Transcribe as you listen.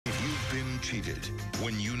cheated.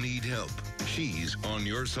 When you need help, she's on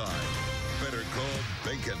your side. Better Call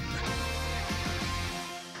Behnken.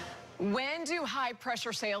 When do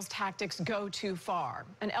high-pressure sales tactics go too far?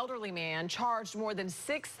 An elderly man charged more than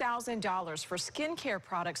 $6,000 for skincare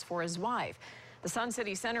products for his wife. The Sun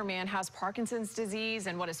City Center man has Parkinson's disease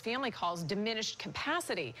and what his family calls diminished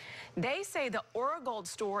capacity. They say the Oragold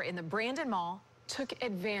store in the Brandon Mall took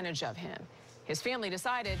advantage of him. His family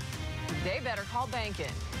decided they better call Behnken.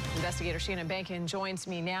 Investigator Shannon Behnken joins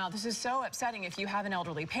me now. This is so upsetting. If you have an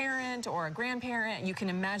elderly parent or a grandparent, you can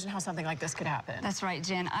imagine how something like this could happen. That's right,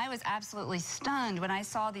 Jen. I was absolutely stunned when I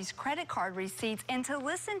saw these credit card receipts. And to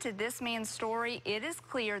listen to this man's story, it is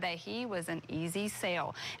clear that he was an easy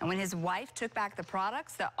sale. And when his wife took back the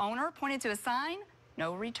products, the owner pointed to a sign,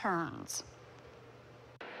 no returns.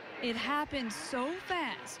 It happened so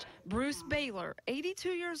fast. Bruce Baylor, 82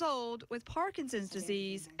 years old with Parkinson's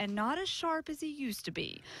disease and not as sharp as he used to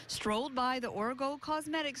be, strolled by the Oragold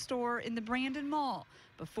Cosmetics store in the Brandon Mall.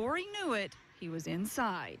 Before he knew it, he was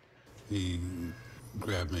inside. He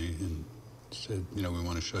grabbed me and said, you know, we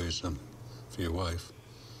want to show you something for your wife.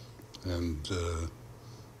 And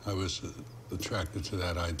I was attracted to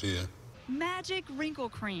that idea. Magic wrinkle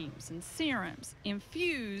creams and serums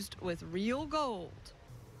infused with real gold.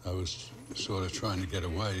 I was sort of trying to get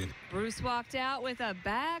away. Bruce walked out with a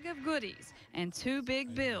bag of goodies and two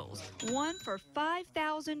big bills, one for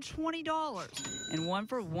 $5,020 and one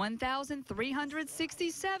for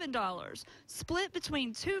 $1,367, split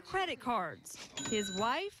between two credit cards. His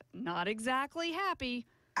wife, not exactly happy.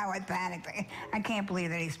 I was panicking. I can't believe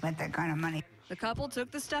that he spent that kind of money. The couple took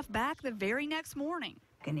the stuff back the very next morning.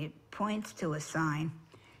 And it points to a sign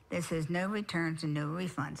that says no returns and no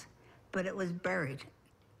refunds, but it was buried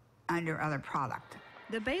under other product.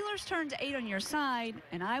 The Baylors turned to 8 on your side,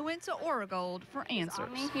 and I went to Oragold for answers.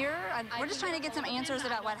 We're just trying to get some answers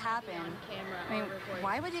about what happened. I mean,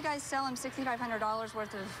 why would you guys sell him $6,500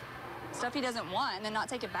 worth of stuff he doesn't want and then not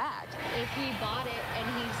take it back? If he bought it and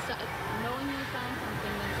knowing he found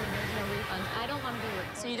something, then there's no refunds. I don't want to be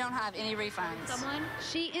recorded. So you don't have any refunds?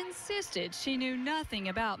 She insisted she knew nothing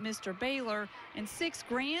about Mr. Baylor, and $6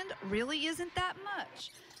 grand really isn't that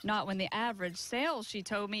much. Not when the average sale, she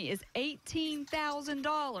told me, is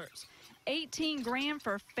 $18,000. 18 grand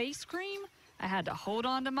for face cream? I had to hold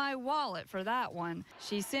on to my wallet for that one.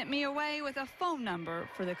 She sent me away with a phone number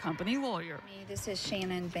for the company lawyer. This is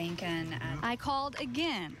Shannon Behnken. I called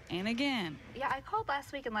again and again. Yeah, I called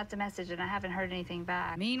last week and left a message, and I haven't heard anything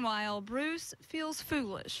back. Meanwhile, Bruce feels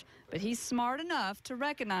foolish, but he's smart enough to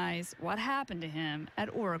recognize what happened to him at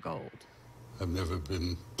Oragold. I've never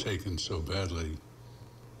been taken so badly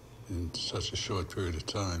in such a short period of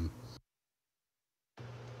time.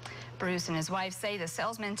 Bruce and his wife say the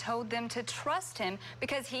salesman told them to trust him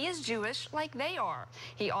because he is Jewish like they are.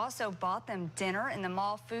 He also bought them dinner in the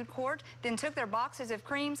mall food court, then took their boxes of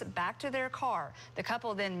creams back to their car. The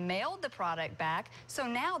couple then mailed the product back, so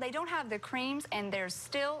now they don't have the creams and they're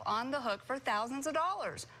still on the hook for thousands of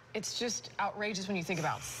dollars. It's just outrageous when you think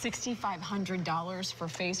about $6,500 for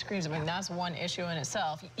face creams. I mean, that's one issue in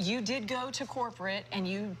itself. You did go to corporate and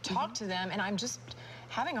you talked to them, and I'm just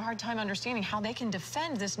having a hard time understanding how they can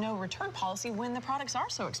defend this no return policy when the products are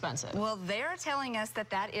so expensive. Well, they're telling us that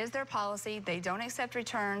that is their policy. They don't accept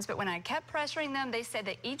returns, but when I kept pressuring them, they said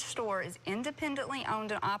that each store is independently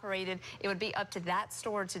owned and operated. It would be up to that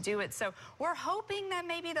store to do it. So we're hoping that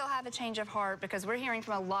maybe they'll have a change of heart, because we're hearing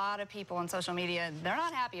from a lot of people on social media. They're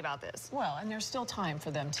not happy about this. Well, and there's still time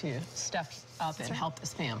for them to step up and help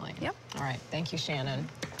this family. Yep. All right. Thank you, Shannon.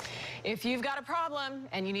 If you've got a problem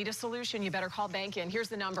and you need a solution, you better call Behnken. Here's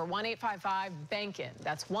the number, 1-855-BEHNKEN.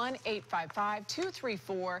 That's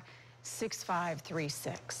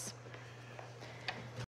 1-855-234-6536.